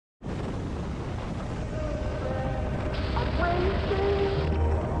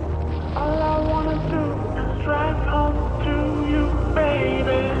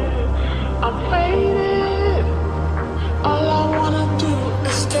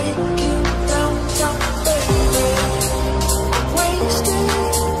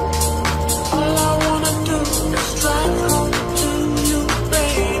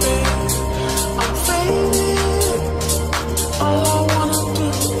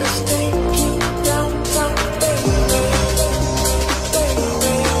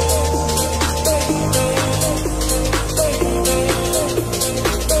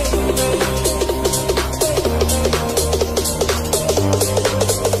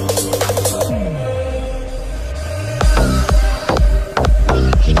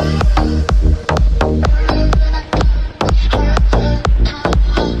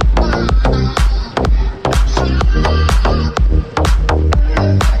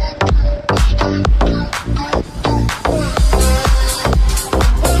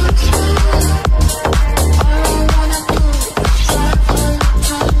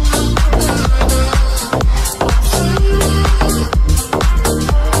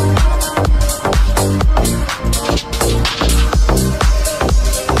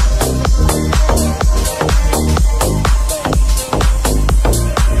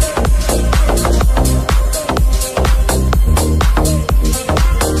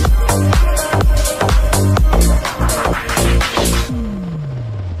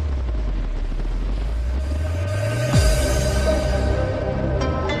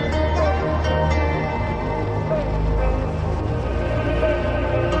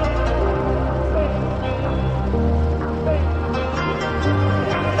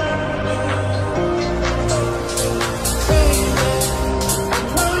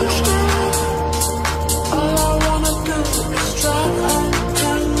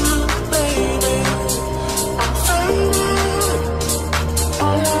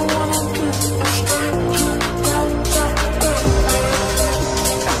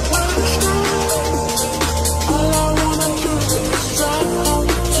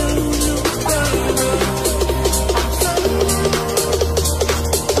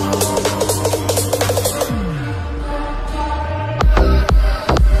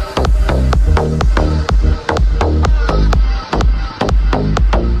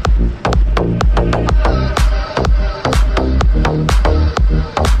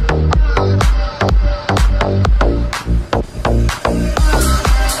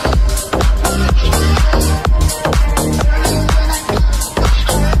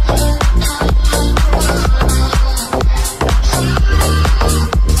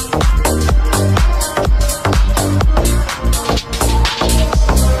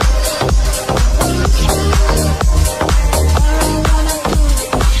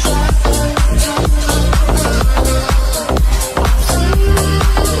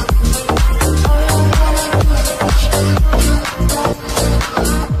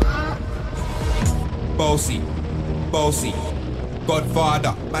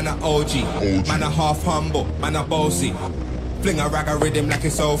Godfather, man a OG, man a half humble, man a bossy. Fling a rag a rhythm like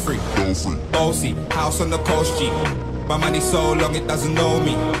it's all free. Bossy, house on the coast G. My money so long it doesn't know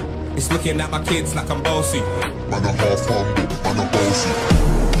me. It's looking at my kids like I'm bossy. Man a half humble, man a bossy.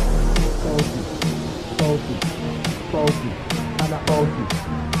 Bossy, bossy, man a bossy.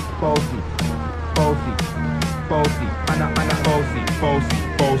 Bossy, bossy, bossy, man a bossy. Bossy,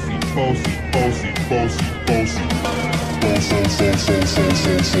 bossy, bossy, bossy, bossy, bossy.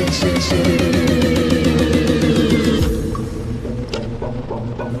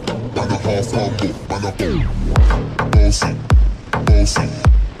 Man a half humble, man a bossy, bossy.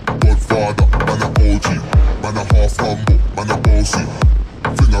 Godfather, man a OG, man a half humble, man a bossy.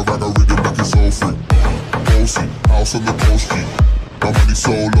 Fling a rag a rhythm like it's all free. Bossy, house on the coast G. My money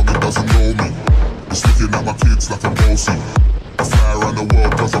so long it doesn't know me. It's looking at my kids like I'm bossy. I fly around the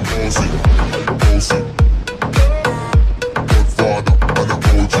world cause I'm bossy. Bossy. Godfather, man a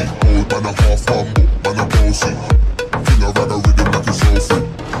OG, man a half humble, man a bossy. Fling a rag a rhythm like it's all free.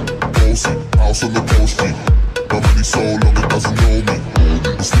 Bossy, house on the coast G. My money so long it doesn't know me.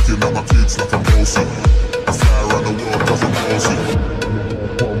 It's looking at my kids like I'm bossy. I fly around the world cause I'm bossy.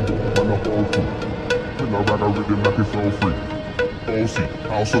 Man a bossy. Fling a rag a rhythm like it's all free. Bossy,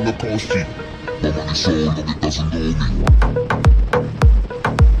 house on the coast G. My money so long it doesn't know me.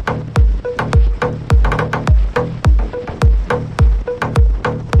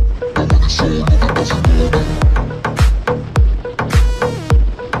 My money so long it doesn't know me.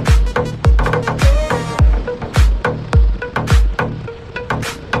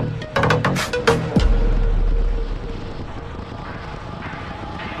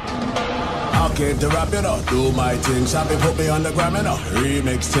 To rap it up, do my thing. Sabi put me on the gram, you know.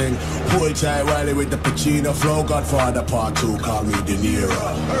 Remix thing. Pull tight Wiley with the Pacino flow. Godfather part 2, call me De Niro.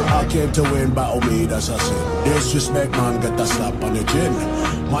 I came to win, battle me, that's a sin. Disrespect, man, get a slap on the chin.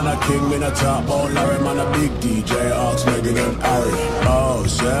 Man a king, me a top, oh Larry, man a big DJ, Ox, Megan and Harry. Oh,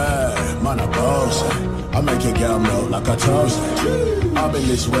 yeah, man a boss. I make your girl melt like a toast. I've been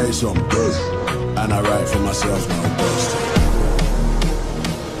this way some good, and I write for myself, no boast.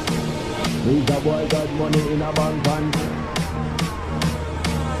 He's a boy got money in a bank pan.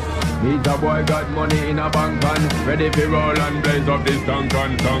 He's a boy got money in a bank pan. Ready for roll and blaze up this tank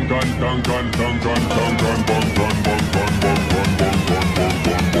on, tank on, tank on, tank on, tank on, bang, bang, bang, bang, bang, bang, bang,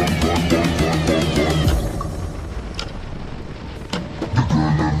 bang, bang, bang, bang,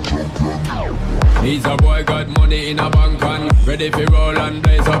 bang. He's a boy got money in a bank on. Ready for roll and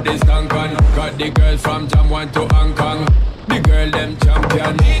blaze up this tank on. Got the girls from Jamwan to Hong Kong. The girl them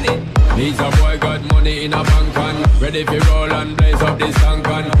champion. He's a boy got money in a bank on. Ready for roll and blaze up this tank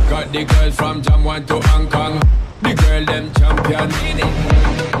on. Got the girls from Jamwan to Hong Kong. The girl them champion.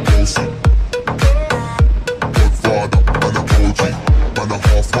 Bossy. Godfather, man a OG, man a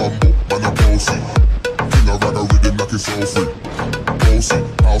half humble, man a bossy. Fling a rag a rhythm like it's all free. Bossy,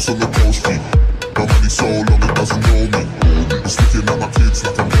 house on the coast G. My money so long it doesn't know me. It's looking at my kids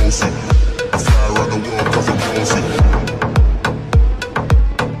like I'm bossy. I fly around the world cause I'm bossy.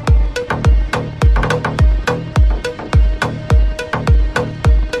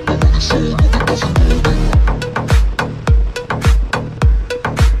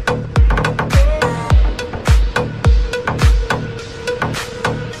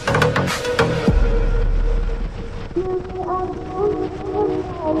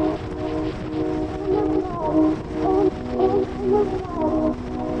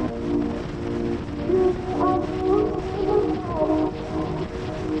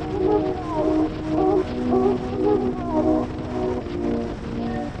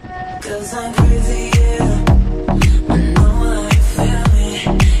 Cause I'm crazy, yeah. I know how you feel me.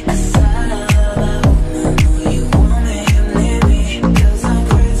 Cause I love, I know you want me, you need me. Cause I'm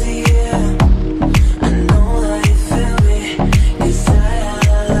crazy, yeah. I know how you feel me. Cause I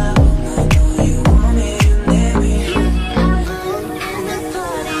love, I know you want me, you need me. You're the apple and the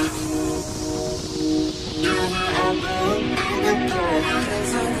party. You're the apple and the party.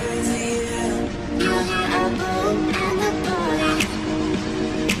 Cause I'm crazy, yeah. You're the apple and the party.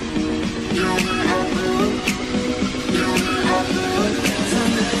 You're the apple, you're the apple, cause I'm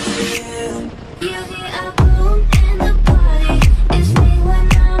crazy, yeah. You're the apple in the party. It's me when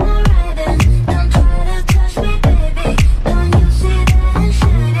I'm arriving. Don't try to touch me, baby. Don't you see that I'm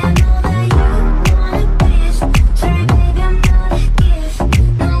shining? Know that you want a piece. Sorry, baby, I'm not a gift.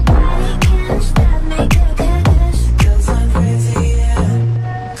 Nobody can stop me, look at this. Cause I'm crazy, yeah.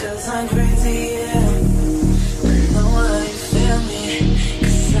 Cause I'm crazy.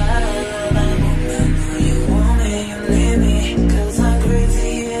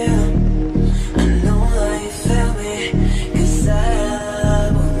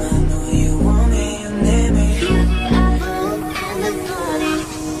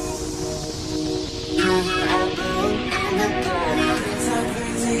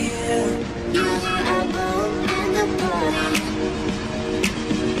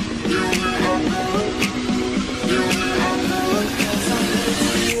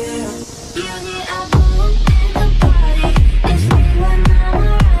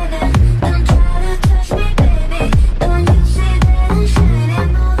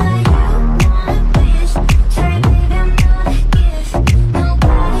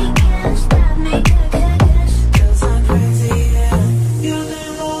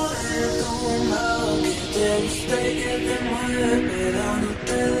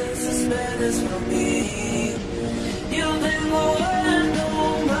 this for me. Yo tengo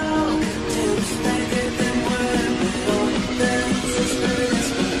algo mal, te gusta que te mueve, no pienses this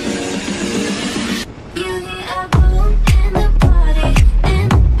for me. You need a boom in the party, in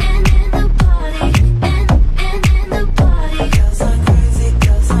the party, in the party. 'Cause I'm crazy,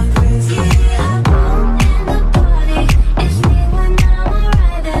 'cause I'm crazy. You need a boom in the party. It's me when I'm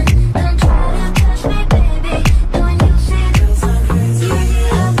arriving. Don't try to touch me, baby. Don't you see? 'Cause I'm crazy. You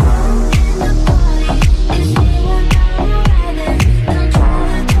need a boom in the party. It's me when I'm arriving. Don't try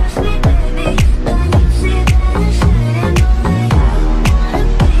to touch me, baby. Don't you see that I'm shining over you? Want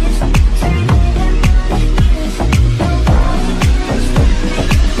a piece? Say baby, want a kiss?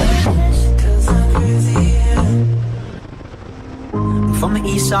 Cause I'm crazy, yeah. I'm from the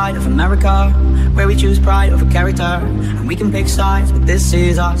east side of America, where we choose pride over character. And we can pick sides, but this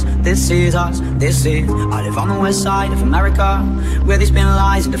is us, this is us, this is. I live on the west side of America, where they spin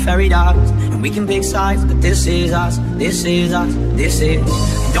lies into fairy dust. And we can pick sides, but this is us, this is us, this is.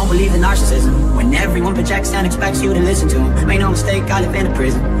 I don't believe in narcissism, when everyone projects and expects you to listen to them. Make no mistake, I live in a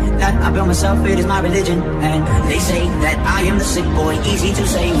prison that I built myself, it is my religion. And they say that I am the sick boy, easy to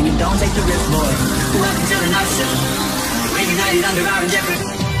say when you don't take the risk, boy. Welcome to the narcissism, we're united under our indifference.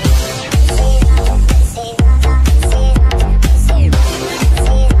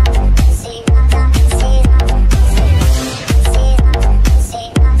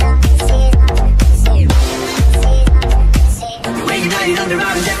 We're united under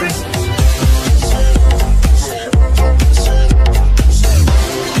our indifference.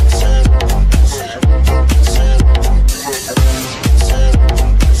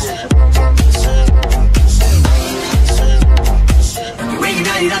 We're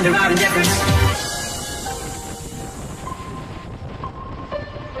united under our indifference.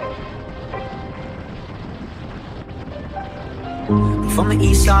 From the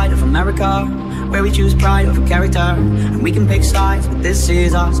east side of America, where we choose pride over character. And we can pick sides, but this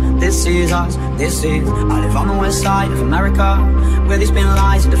is us, this is us, this is. I live on the west side of America, where they spin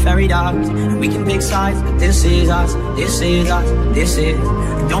lies into fairy dust. And we can pick sides, but this is us, this is us, this is.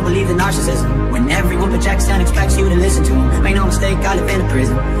 I don't believe in narcissism, when everyone projects and expects you to listen to them. Make no mistake, I live in a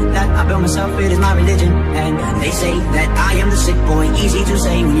prison that I built myself, it is my religion. And they say that I am the sick boy, easy to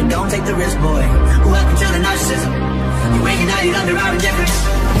say when you don't take the risk, boy. Welcome to the narcissism, we're united under our indifference.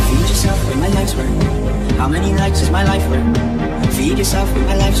 Feed yourself with my life's work. How many likes is my life worth? Feed yourself with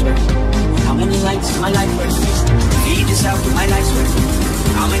my life's work. How many likes is my life worth? Feed yourself with my life's work.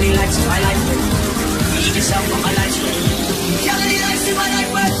 How many likes is my life worth? Feed yourself with my life's work. How many likes is my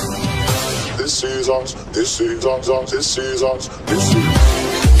life worth? This is us, this is us, this is us, this is.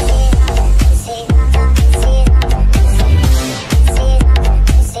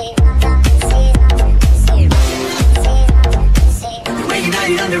 We're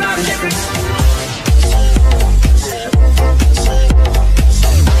united under our indifference.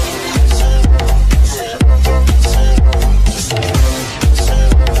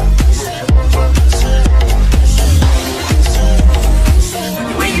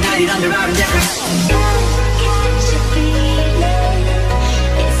 We're united under our indifference. Catch a feeling,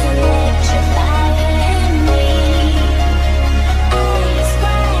 it's electrifying me. Eyes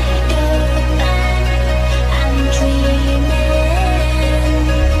wide open, I'm dreaming.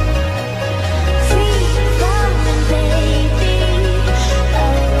 Free falling, baby,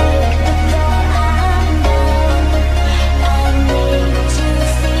 awake before I'm done. I need to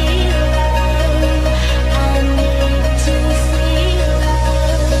feel love. I need to feel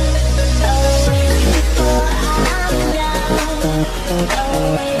love. Awake.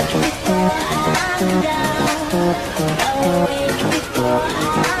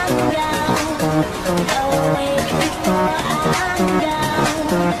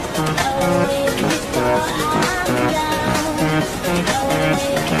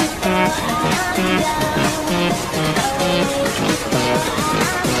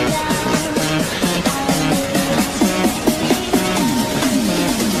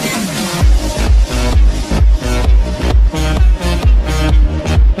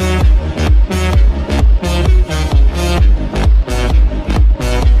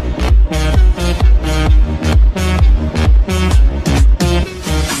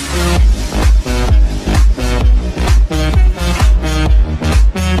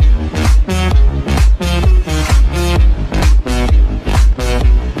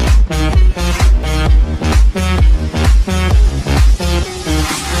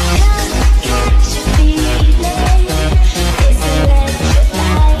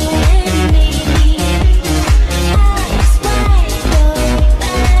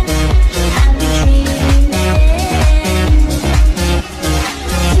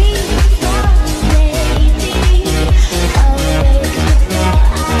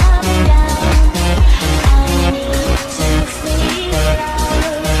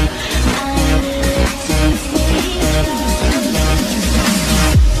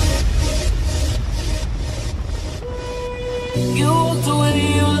 You walked away,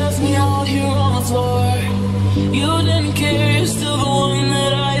 you left me out here on the floor. You didn't care, you're still the one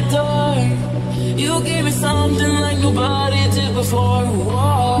that I adore. You gave me something like nobody did before.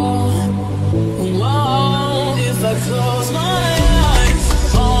 Whoa, whoa. If I close my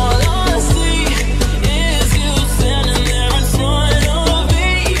eyes, all I see is you standing there in front of me.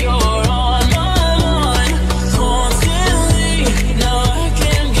 You're on my mind constantly. Now I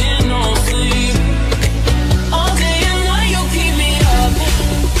can't get no sleep. All day and night you keep me up,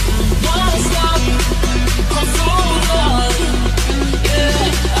 non-stop. I'm so done.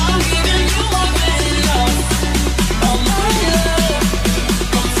 Yeah, I'm giving you more than enough. All my love,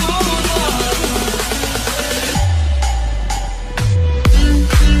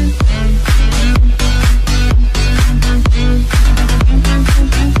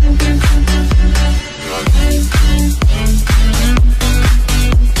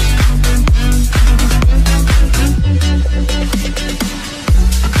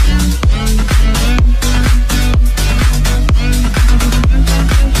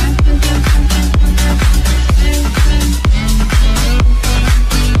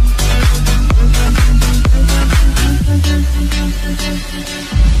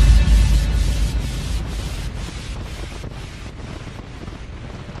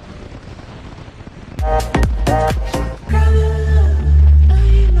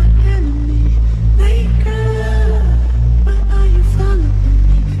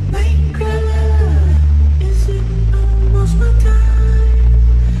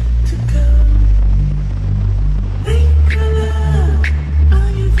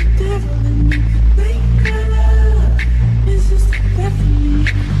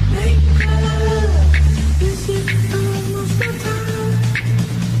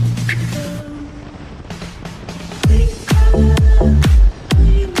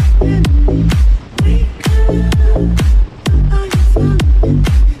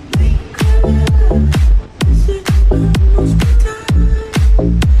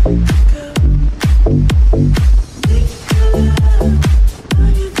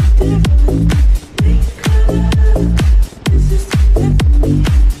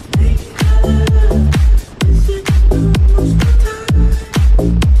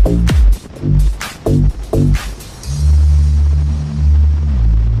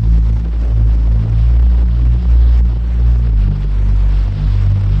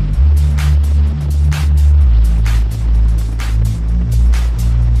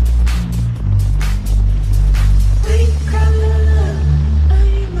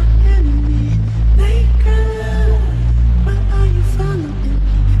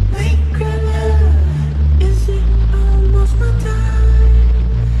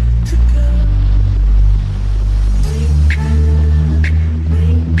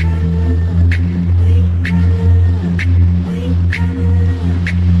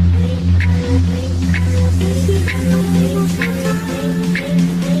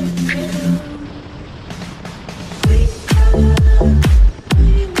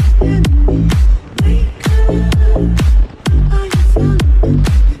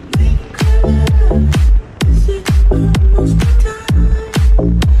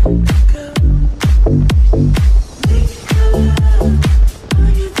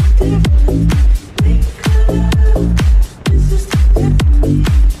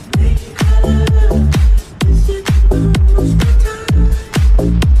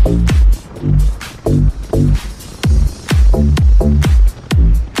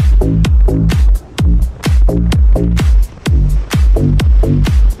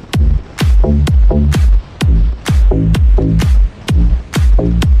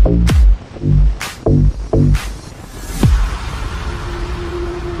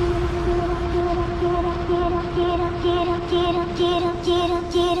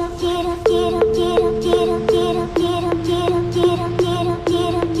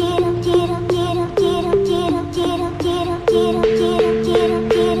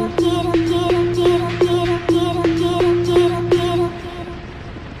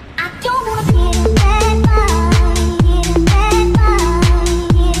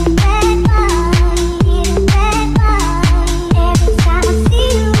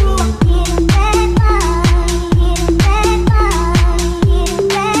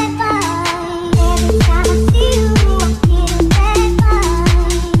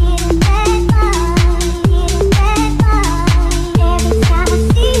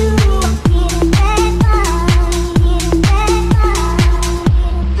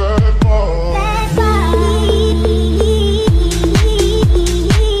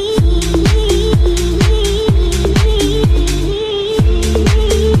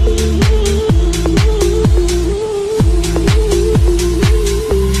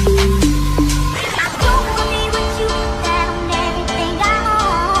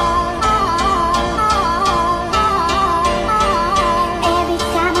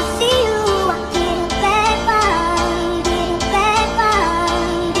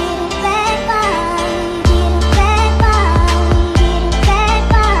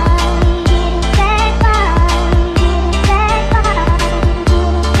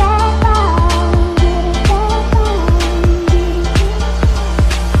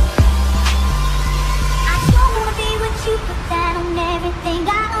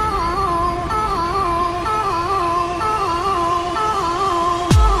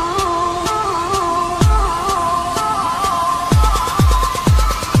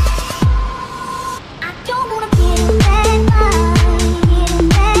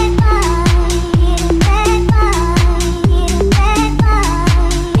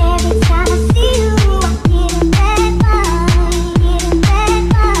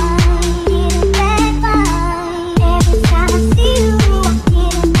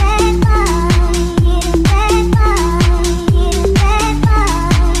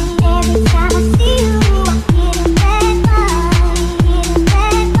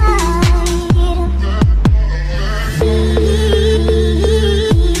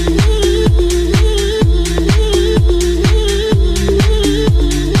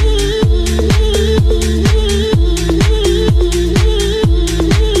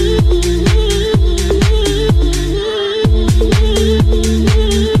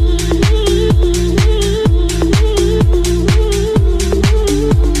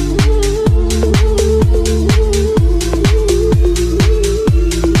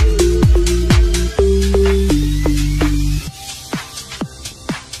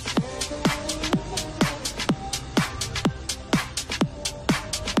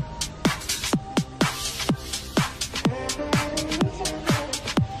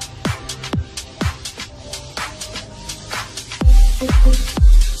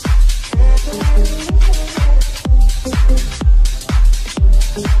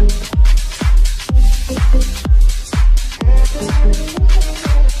 He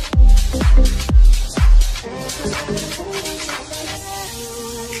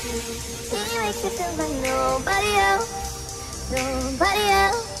makes it feel like nobody else, nobody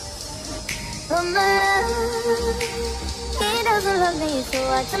else. But my love, he doesn't love me, so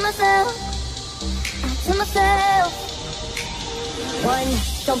I tell myself, one,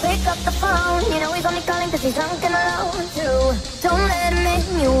 don't pick up the phone, you know he's only calling cause he's drunk and alone. Two, don't let him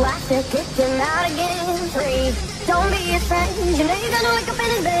in, you have to kick him out again. Three, don't be his friend, you know you're gonna wake up in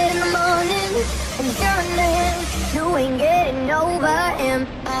his bed in the morning, and if you're under him, you ain't getting over him.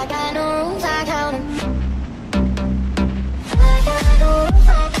 I got no rules, I count him. I got no rules,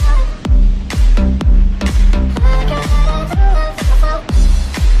 I count him. I got no rules, I count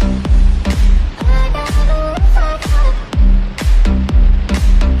him. I got no rules, I count him.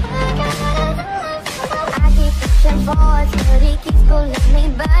 I keep pushing forward, but he keeps pulling me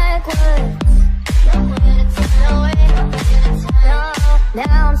backwards. Nowhere to turn, nowhere to turn.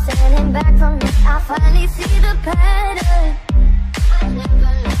 Now I'm standing back from it, I finally see the pattern.